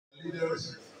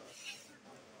leaders,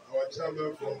 our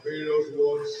chairman from various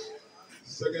wards,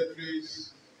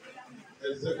 secretaries,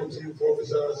 executive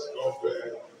officers of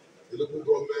the local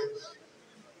government,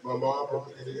 Mama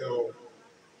Professor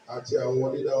àti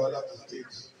àwọn leader wa láti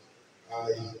state.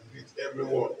 I greet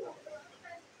everyone.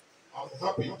 I'm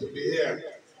happy to be here.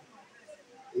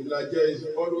 Ilaje is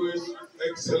always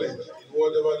excellent in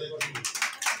whatever they do.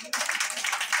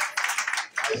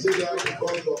 I say that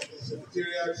because of the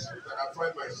secretariat that I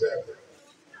find myself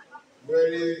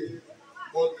very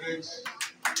moderate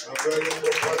and very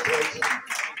competent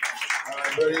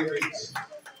and very rich.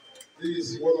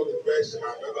 This is one of the best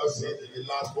I've ever seen in the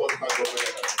last 1 month of my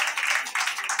life.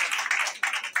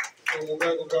 So we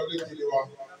will congratulate you.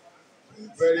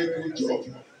 Very good job.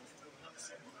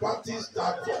 Parties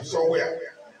start from somewhere.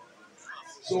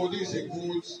 So this is a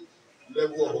good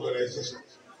level of organization.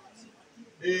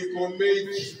 Nǹkan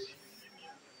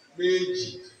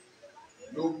méjì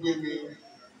ló gbé mi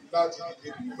láti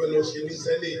dìde fellowship in the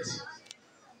Senate.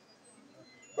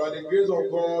 By the grace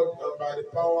of God and by the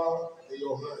power in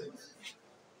your hands,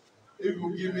 if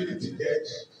you give me the ticket,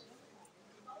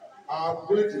 I'm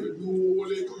going to do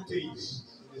only 2 things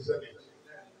in the Senate.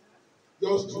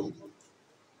 Just 2.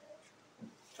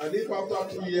 And if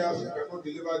after 2 years I cannot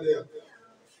deliver them,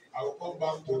 I will come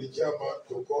back to the chairman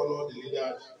to call on the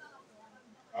leaders.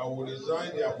 I will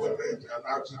resign the appointment and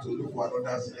ask you to look for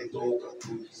another senator who can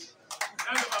do it.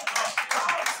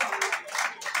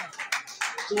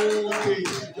 2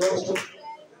 things, just 2.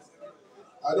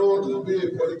 I don't want to be a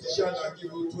politician and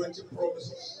give you 20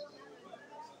 promises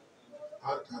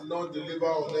and cannot deliver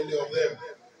on any of them.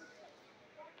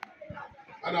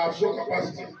 And I have shown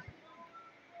capacity.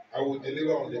 I will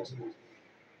deliver on the 2.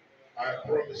 I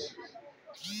promise you.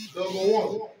 Number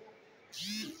 1,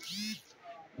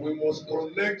 we must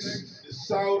connect the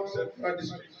South Central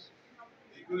District,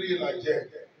 including Ilaje,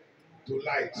 to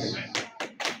light.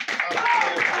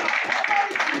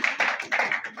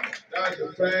 That's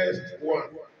the first one.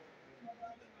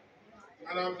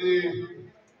 And I'm the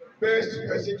best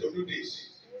person to do this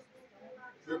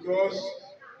because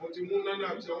Motimuna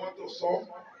and want to solve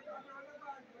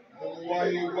why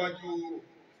University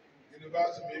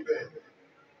Maybe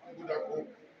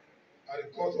at the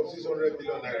cost of 600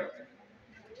 million naira.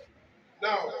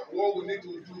 Now, what we need to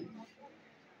do,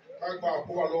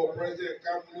 President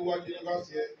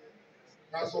University,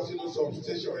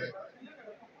 substation.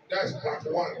 That's part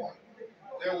 1.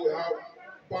 Then we have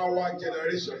power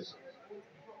generation.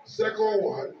 Second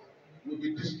one will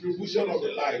be distribution of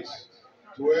the lights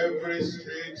to every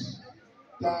street,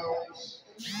 towns,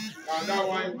 and that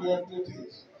one involve 2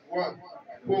 things. 1,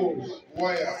 poles,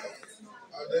 wire,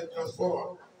 and then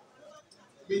transformer,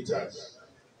 meters.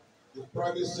 The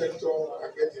private sector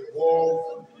can get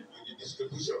involved in the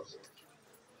distribution.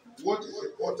 What is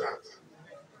important?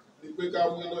 The bigger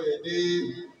we know a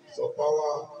day for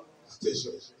power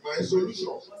stations. My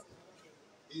solution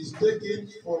is taken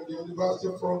from the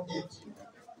university front gate,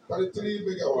 33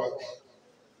 megawatts,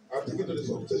 and taken to the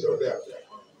substation there.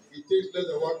 It takes less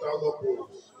than 1,000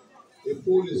 poles. A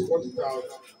pole is 40,000.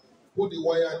 Put the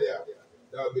wire there.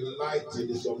 There will be light in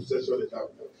the substation in that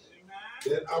place.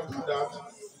 Then after that,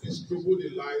 distribute the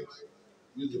light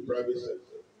with the private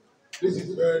sector. This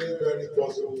is very, very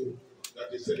possible that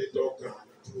the senator can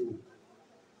do.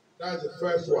 That's the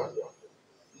first one.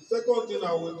 The second thing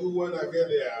I will do when I get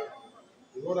there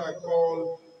is what I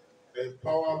call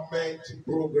empowerment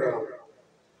program.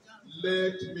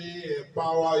 Let me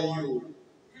empower you.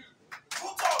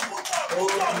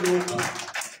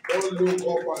 Don't look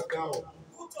up and down.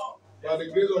 By the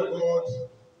grace of God,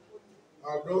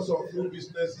 I've done some few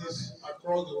businesses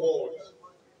across the world.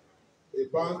 A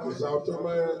bank in South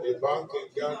America, a bank in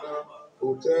Ghana,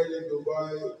 hotel in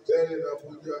Dubai, hotel in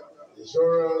Abuja,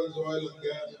 insurance, oil and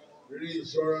gas,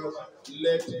 reinsurance.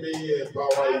 Let me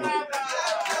empower you.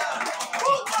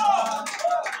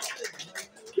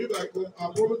 If I come,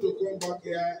 I promise to come back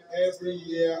here every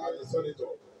year as a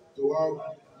senator to have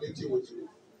meeting with you,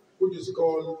 which is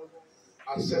called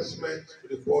assessment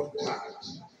report card.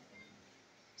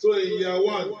 So in year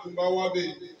 1,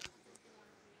 Mbawabe,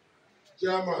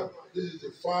 Chairman, this is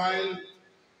the file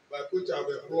by which I've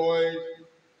employed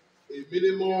a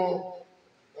minimum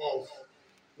of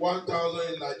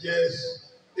 1,000 Ilajes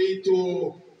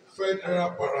into federal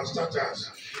parastatals.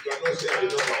 You cannot say I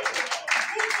know.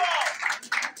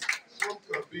 Some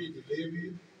can be in the Navy,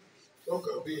 some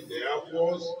can be in the Air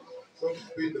Force, some can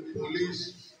be in the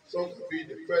police, some can be in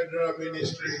the federal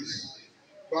ministries.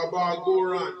 Baba go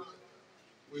round.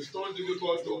 It's not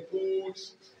difficult to put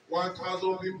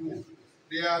 1,000 people.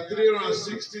 There are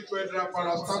 360 federal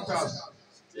parastatals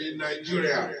in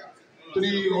Nigeria.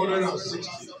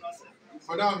 360.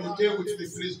 Madam, you came with me.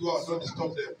 Please go out. Don't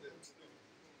disturb them.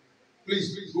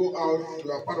 Please go out.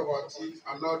 You are part of our team.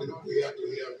 Allow the people here to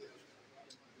hear me.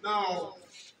 Now,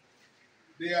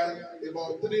 there are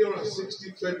about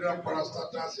 360 federal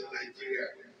parastatals in Nigeria.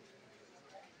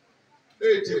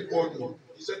 Hey, Tekono,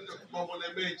 he said the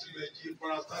Meji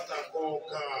parastatal called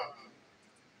car.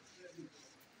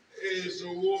 Hey, so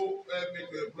who help me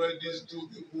to employ these two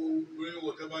people, doing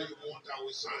whatever you want, I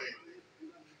will sign.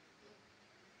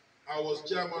 I was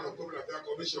chairman of Corporate Affairs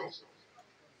Commission,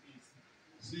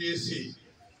 CAC,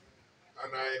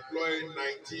 and I employed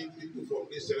 19 people from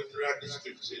this central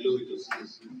district alone to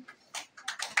CAC.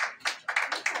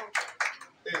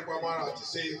 Hey, Pamara to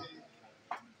say,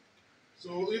 so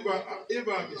if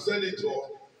I'm a senator,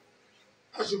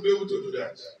 I should be able to do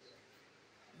that.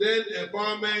 Then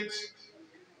empowerment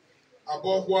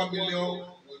above 1 million,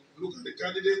 we look at the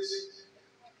candidates.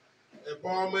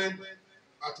 Empowerment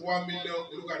at 1 million,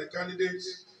 we look at the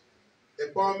candidates.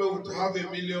 Empowerment with half a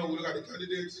million, we look at the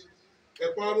candidates.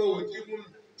 Empowerment with even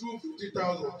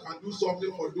 250,000 can do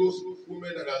something for those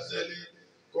women that are selling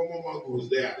common mangoes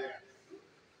there.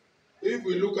 If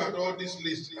we look at all this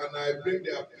list and I bring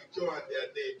their picture and their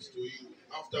names to you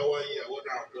after 1 year, what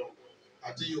I've done,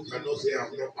 I think you cannot say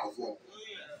I've not performed.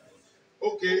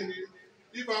 Okay,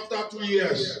 if after 2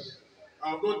 years I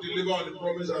have not delivered on the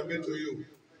promise I made to you,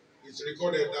 it's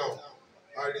recorded now.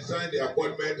 I resign the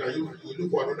appointment and you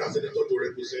look for another senator to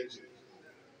represent you.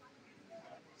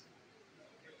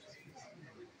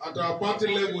 At our party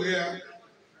level here,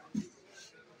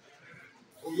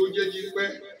 Oyoje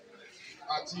Jipe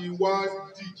àti wá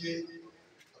díje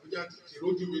àbíjà tìtì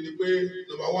lójú mi ni pé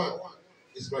number 1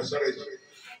 is my strategy.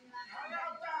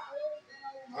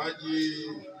 Aji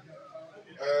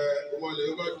ọmọlẹ̀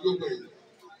ọba dúró pẹ̀lú.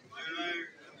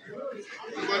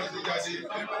 Ọba ti jáde.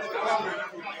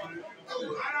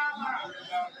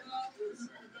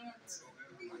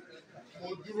 Mo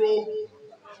dúró,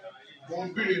 mo ń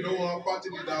bèrè lọ́wọ́ pátì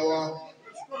leader wa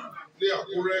ní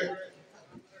Àkúrẹ́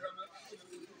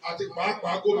àti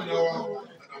pàápàá gómìnà wa,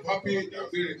 and I'm happy that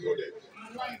we recorded.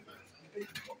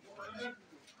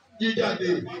 Jíjáde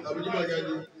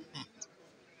àbújímájáde.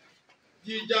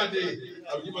 Jíjáde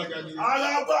àbújímájáde.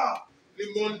 Alábà ní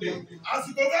Monday.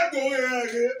 Àsìkò fẹ́ gbòòrò yẹn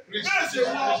rè. Bẹ́ẹ̀ ṣe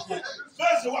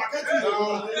wà kẹ́tì ìlú.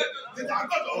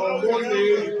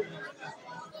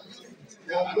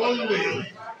 On Monday,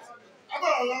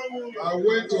 I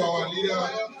went to our leader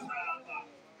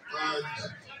and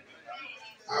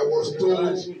I was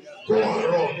told, go and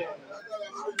run.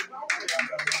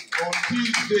 On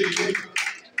Tuesday,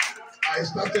 I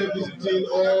started visiting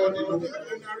all the local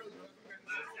governments.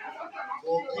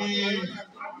 Oki,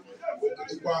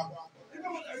 Okitipa,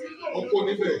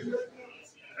 Okonibe,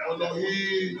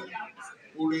 Olohi,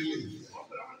 Urele,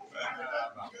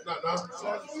 Nana,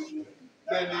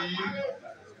 Teni,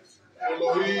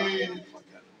 Olohi,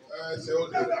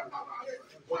 Seode,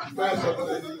 Okipa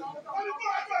Seode,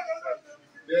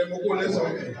 then Moko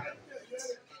Lesson,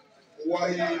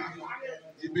 Hawaii,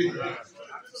 Ibe.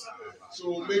 So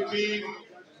making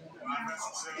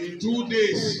in 2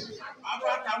 days, I've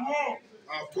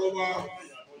covered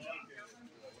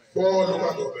 4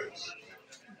 local governments.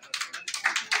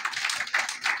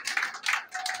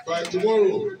 By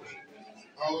tomorrow,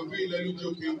 I will be in Ilaje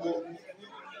LGA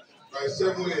by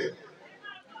 7 a.m.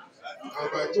 And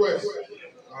by 12,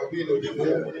 I will be in Odibo.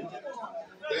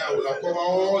 Then I will have covered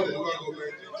all the local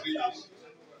government in 3 days.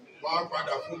 Back by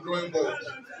the full drawing board,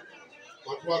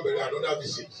 Matuwa Bele, another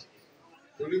visit.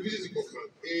 To the visit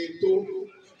Eto,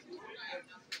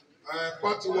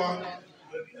 Party 1,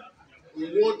 we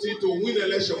wanted to win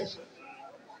elections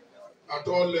at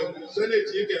all levels. Senate,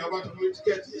 you can have a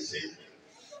ticket, you see.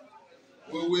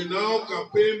 We will now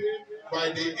campaign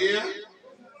by the air,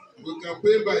 we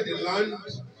campaign by the land,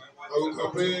 and we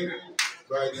campaign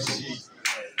by the sea.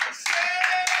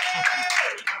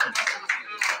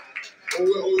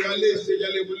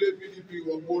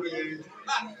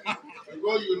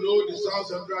 Because you know the South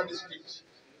Central District,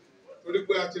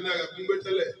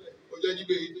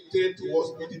 towards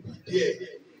PDP there,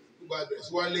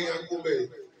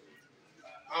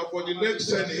 and for the next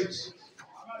Senate,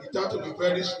 it has to be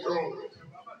very strong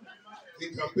in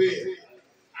campaign.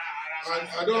 And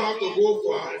I don't have to go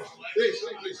far.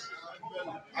 Please.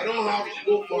 I don't have to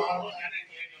go far.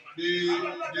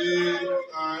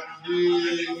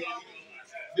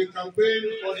 The campaign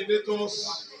coordinators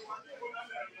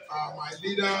are my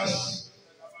leaders,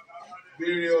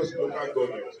 various local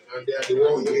governments, and they are the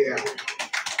ones here.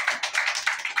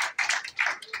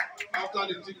 After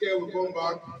the ticket will come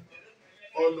back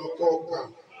on the Koka,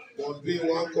 must be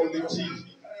one committee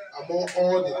among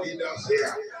all the leaders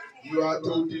here. You are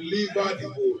to deliver the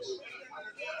vote.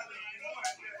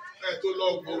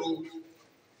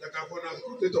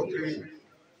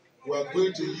 We are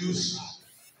going to use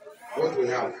what we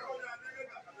have.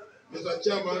 Mr.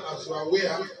 Chairman, as you are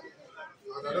aware,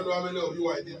 and I don't know how many of you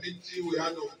are in the meeting we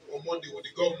had on Monday with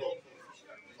the governor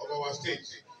of our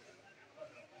state,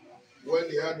 when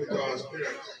he had with our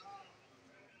aspirants,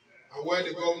 and when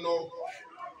the governor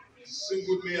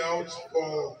singled me out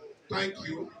for thank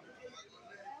you,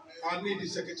 and in the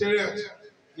secretariat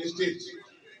in the state.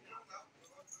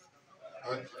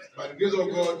 And by the grace of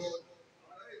God,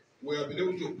 we have been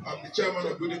able to, I'm the chairman of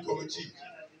the building committee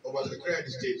of our secretariat in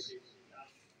the state.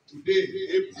 Today,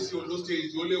 APC on those state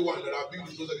is the only one that have built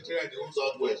the secretariat in the whole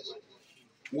Southwest.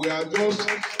 We are just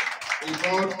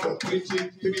about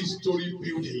completing 3-story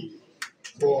building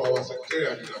for our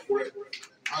secretariat in Akure.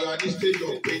 And at this stage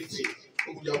of painting,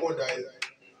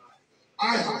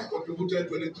 I have contributed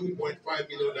 22.5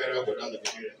 million naira for that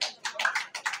secretariat.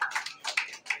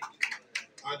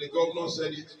 And the governor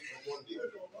said it on Monday to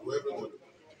everybody.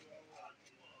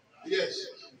 Yes,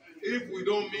 if we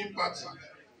don't mean party,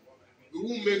 we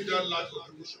won't make that large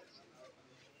contribution.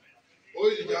 Oh,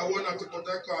 if you want to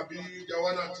protect our being, you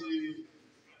want to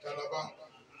Calabar,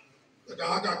 the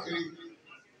Kahakakiri,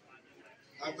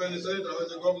 and then the Senate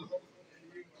as a governor,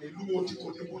 they do want to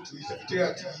contribute to the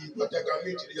secretariat, but they can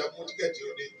meet the amount to get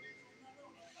you.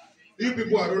 If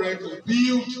people are not ready to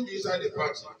build inside the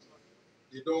party,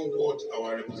 they don't want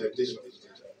our representation.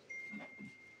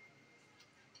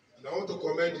 And I want to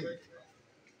commend him,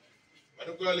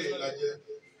 particularly Ilaje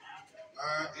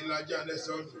LGA.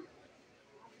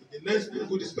 In the next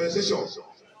good dispensation,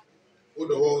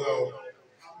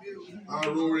 I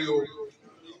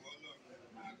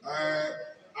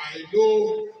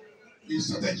know it's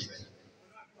strategic,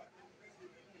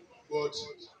 but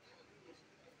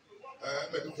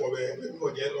maybe for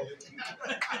yellow,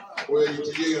 where you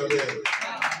today,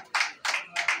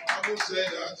 I will say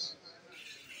that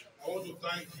I want to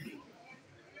thank you.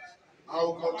 I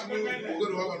will continue. We're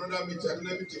going to have another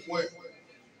meeting where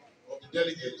of the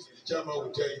delegates. The chairman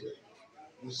will tell you.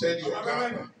 We send your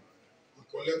card, we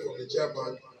collect from the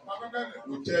chairman,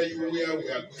 we tell you where we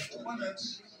are going to meet.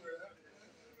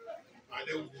 And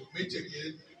then we will meet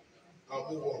again and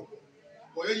move on.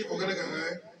 But when you forget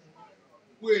that,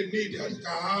 we need that.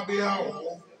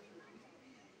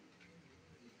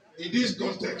 In this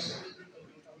context,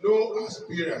 no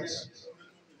aspirants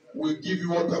will give you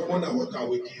what I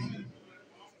will give you.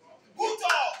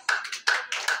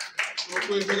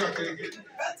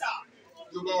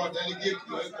 You go and delegate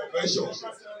your conventions.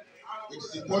 It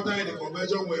is important in the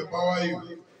convention will empower you.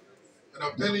 And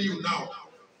I'm telling you now,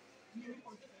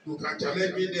 you can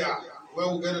challenge me there when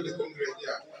we get to the Congress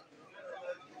there.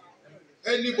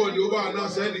 Anybody over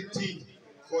announce anything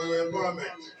for your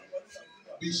empowerment,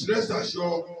 be rest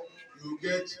assured you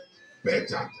get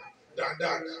better than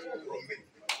that from me.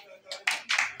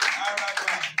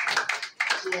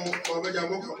 So, Mabeja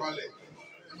Mokapale,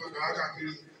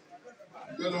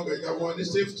 you know, you want the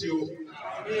safety.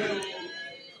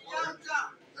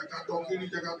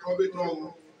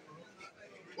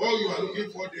 All you are looking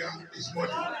for there is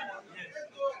money.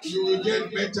 You will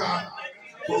get better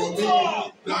from me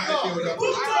than any other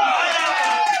person.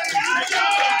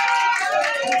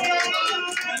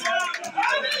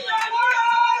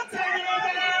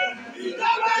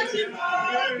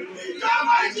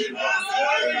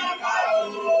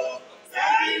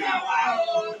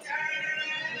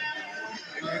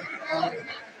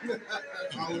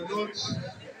 I will not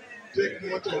take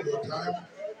much of your time.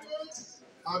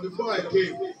 And before I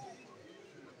came,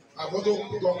 I've also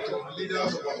talked to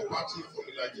leaders of our party from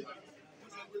Ilaje,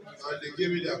 and they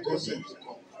gave me their consent to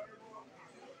come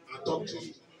and talk to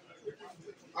you.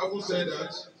 I will say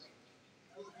that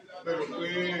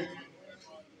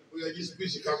we are just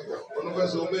speech Chicago. One of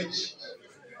us will make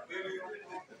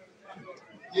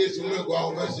yes, we will go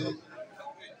out and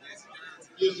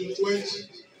yes, we 20.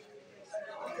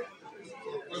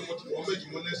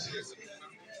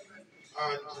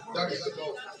 And that is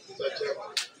enough, Mr.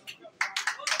 Chairman.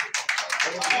 I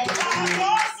want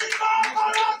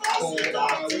to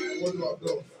thank you for what you have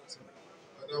done,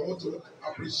 and I want to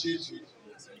appreciate you.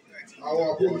 Our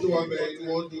approach to one man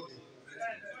won't do it.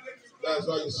 That's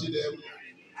why you see them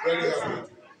very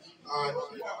happy, and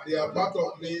they are part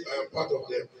of me. I am part of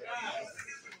them.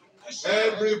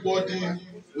 Everybody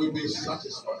will be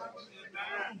satisfied.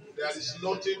 There is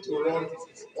nothing to run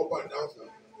up and down for.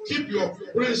 Keep your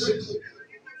principle.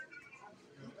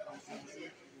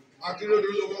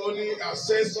 Only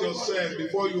assess yourself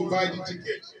before you buy the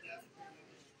ticket.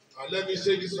 And let me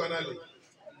say this finally.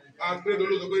 Àgbẹ̀ ló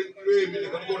sọ pé èmi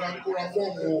nìkan kó ra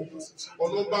fọ́ọ̀mù o.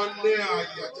 Ọ̀nà bá ní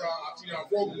ààyè àti ra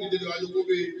fọ́ọ̀mù ní dédé wájú kó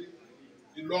bẹ́ẹ̀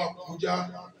ìlú Àbújá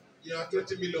ìyá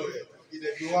 20 million ẹ̀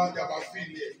ilẹ̀ ni wá jábá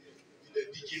fíìlì ẹ̀ ilẹ̀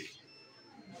díje.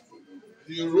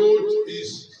 The road is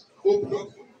open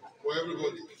for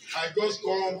everybody. I just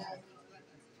come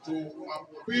to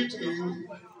appeal to you,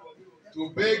 to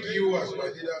beg you as my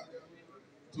leader,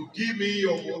 to give me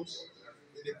your vote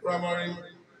in the primary.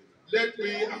 Let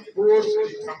me approach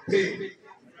the campaign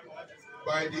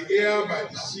by the air, by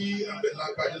the sea, and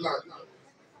by the land.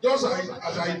 Just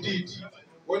as I did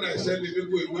when I sent the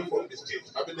people away from the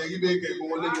state. I've been giving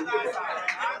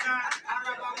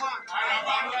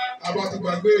about the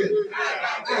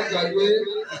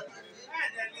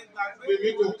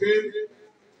Mimiko came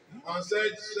and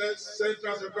said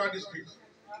Central District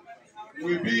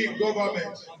will be in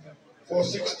government for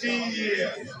 16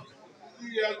 years. 2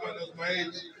 years minus my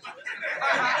age.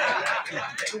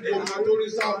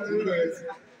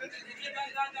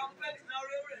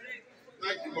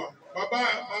 Thank you, ma.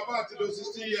 Baba to those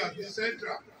 16 years in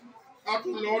Central. Up to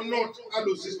Lord North, I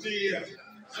do 16 years.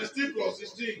 16 plus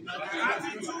 16.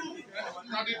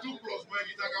 32 plus my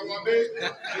Itagawabe.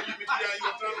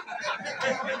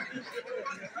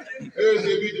 Here's a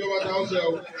bit of what I'll say.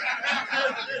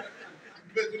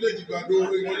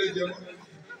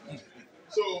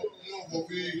 So,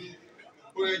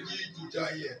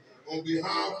 on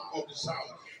behalf of the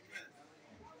South,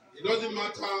 it doesn't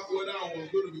matter whether I was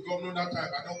going to be governor that time,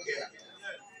 I don't care.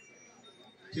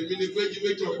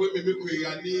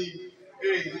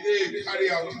 Carry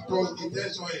out the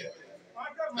intention here.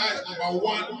 That is number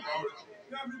one priority.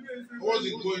 I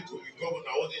wasn't going to be governor, I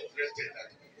wasn't interested in that.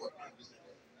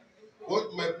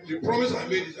 The promise I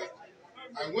made is that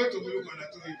I went to Milk and I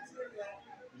told him,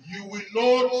 you will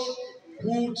not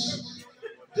put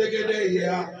Jegede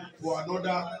here for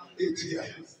another 8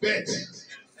 years. Bet.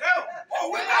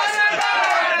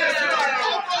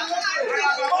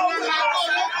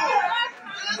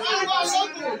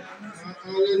 I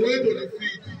will wait to the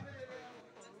field.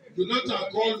 Do not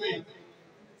call me.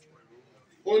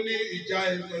 Only Ija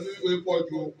and we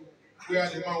put you where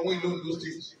the man will know those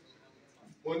things.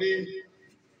 Money.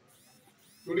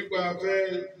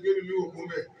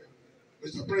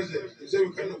 Mr. President, you say we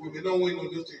will not win on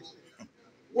those things.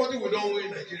 What if we don't win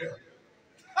in Nigeria?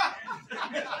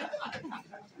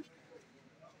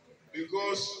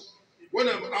 Because when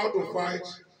I'm out of fight,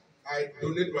 I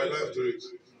donate my life to it.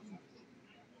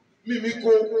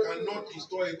 Mimiko cannot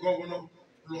install a governor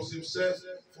plus himself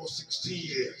for 16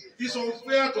 years. It's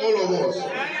unfair to all of us.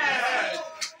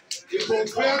 It's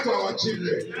unfair to our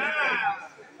children.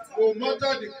 No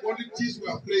matter the politics we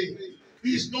are playing,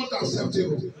 it's not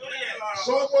acceptable.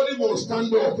 Somebody must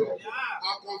stand up and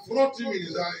confront him in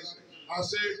his eyes and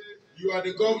say, you are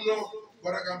the governor,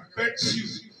 but I can bet you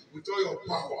with all your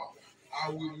power, I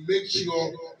will make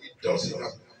sure it doesn't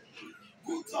happen.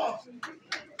 Good talk.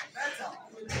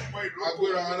 I go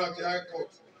around the High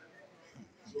Court.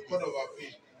 So Court of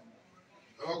Appeal.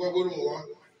 I'm going to go to Moa.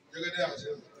 You're going to ask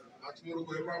him. At tomorrow,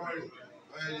 go to primary.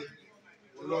 I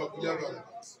love Jabba.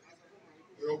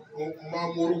 Your mom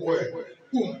boy.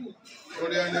 Boom. So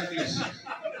they are in English.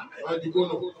 And you go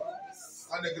no.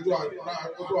 And they go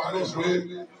to announce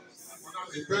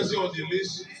the person on the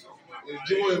list is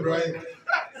Jimoh Ibrahim.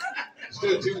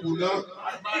 State in Buna.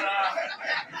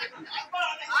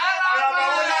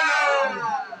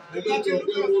 They don't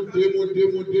demo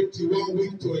 1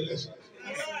 week to election.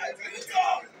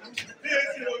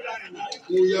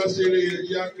 We are saying,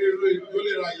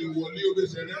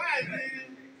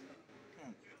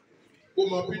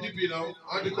 my PDP now,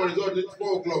 and the corridor at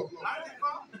 4 o'clock.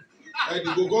 And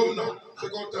the governor,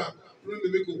 second time,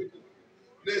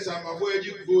 next time, I'm going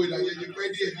to go in and get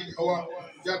ready and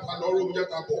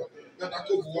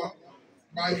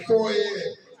by 4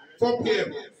 p.m.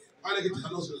 and I get to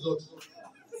announce results.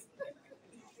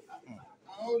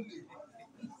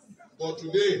 But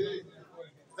today,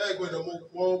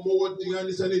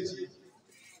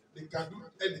 they can do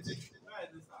anything.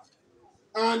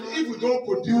 And if we don't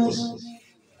produce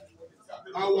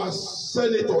our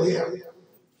senator here,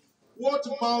 what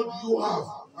mouth do you have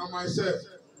and myself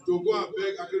to go and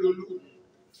beg Akeredolu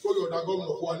for your governor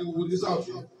for any would this out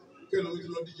here? Can we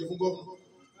not DJ for governor?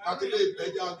 Akele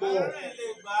Beja go.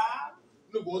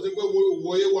 No, because they go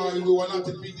one at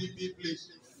the PDP place.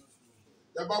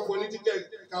 The about political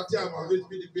cartel and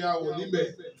PDP will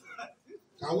limit.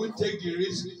 Can we take the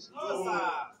risk? No, sir.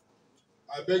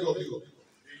 I beg of you.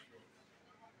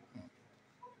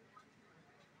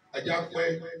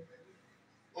 Ajakwe,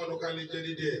 on can lead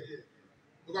there.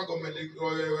 Look at government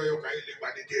your kind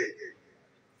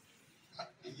of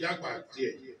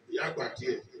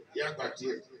Yagbatie.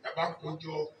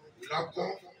 Abakojo,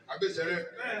 Lakon, Abesere.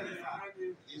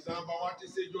 Isamba wa ti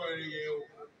sejo ere o.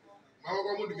 Ma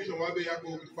koko mu division wa be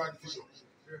Yagbo division.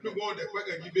 No go de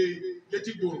pege ni be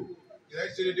Yeti Gboro. Ile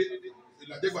se de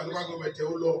Ilaje LGA government o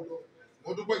lọ.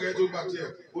 Mo du pege to gba tie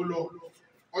o lọ.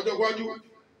 Ọjọ́ iwájú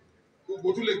gbogbo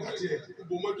tún lè gbà tiẹ̀,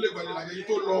 gbogbo mo tún lè gbà Ilaje yìí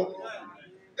tó lọ.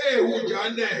 Ewu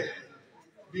jane.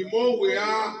 The more we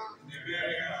are, the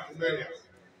merrier.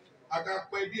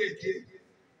 Agapẹ bí èké,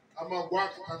 a máa wá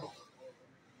àkàkànà.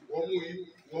 Wọ́n mú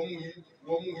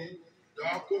yín,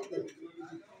 dàá kókò.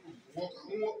 Wọ́n kà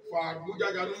ń fa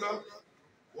àgbójájà lúná.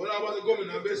 Wọ́n náà bá ti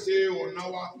gómìnà bẹ́ẹ̀ ṣe ọ̀nà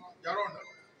wa, yàrá ọ̀nà.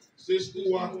 Ṣé skul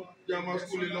wa, bí a máa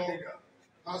skul lọ.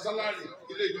 A sálárì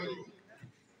ilé ìjọba.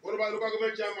 Wọ́n bá local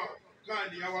government chairman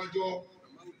káàdì àwájọ.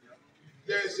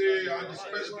 Yẹ́ ṣe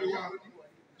àdìsípẹ́sì wa.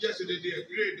 Yes, they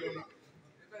agreed on that.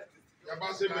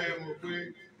 Yabase Mayo,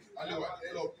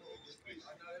 this place.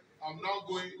 I'm now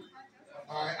going,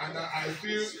 and I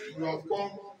feel you have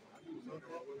come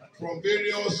from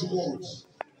various wards.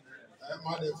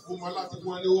 Madam,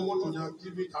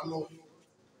 give it along.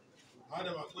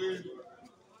 Madam,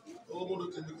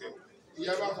 you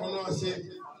ever from now say,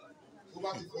 go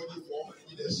back to 44,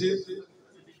 they say,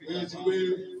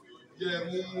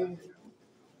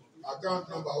 account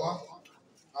number 1.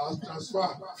 As transfer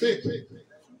fake.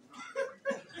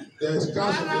 There is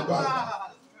cash in the bank.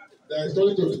 There is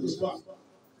nothing to transfer.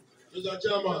 Mr.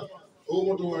 Chairman, who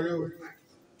want to worry?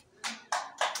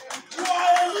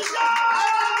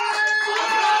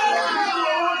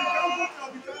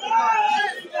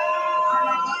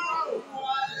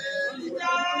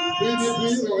 PDP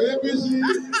or APC?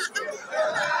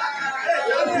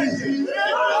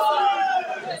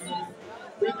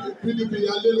 PDP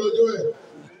Alelojo ẹ.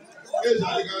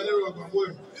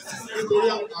 Nítorí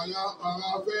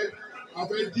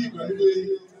afẹ́ dì pẹ̀lú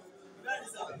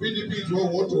PDP is what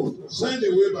want to send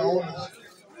away by all means.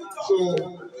 So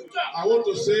I want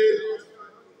to say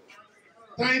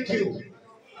thank you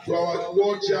to our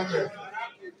ward chairman,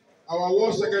 our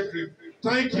ward secretary.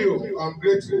 Thank you. I'm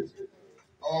grateful.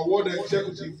 Our ward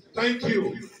executive. Thank you.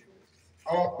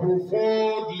 Our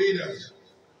profound leaders.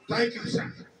 Thank you,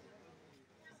 sir.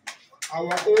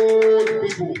 Our old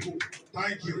people,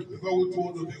 thank you. Because we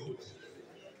told the people.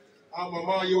 I'm a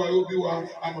man, you are Obi-Wan.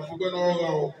 I'm a Fugan.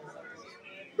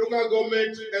 Local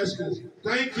government ESCO,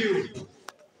 thank you.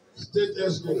 State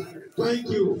ESCO, thank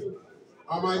you.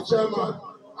 I'm my chairman.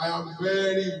 I am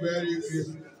very, very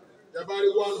grateful. There are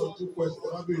 1 or 2 questions.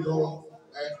 I'm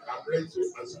ready to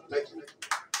answer. Thank you.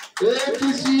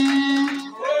 APC.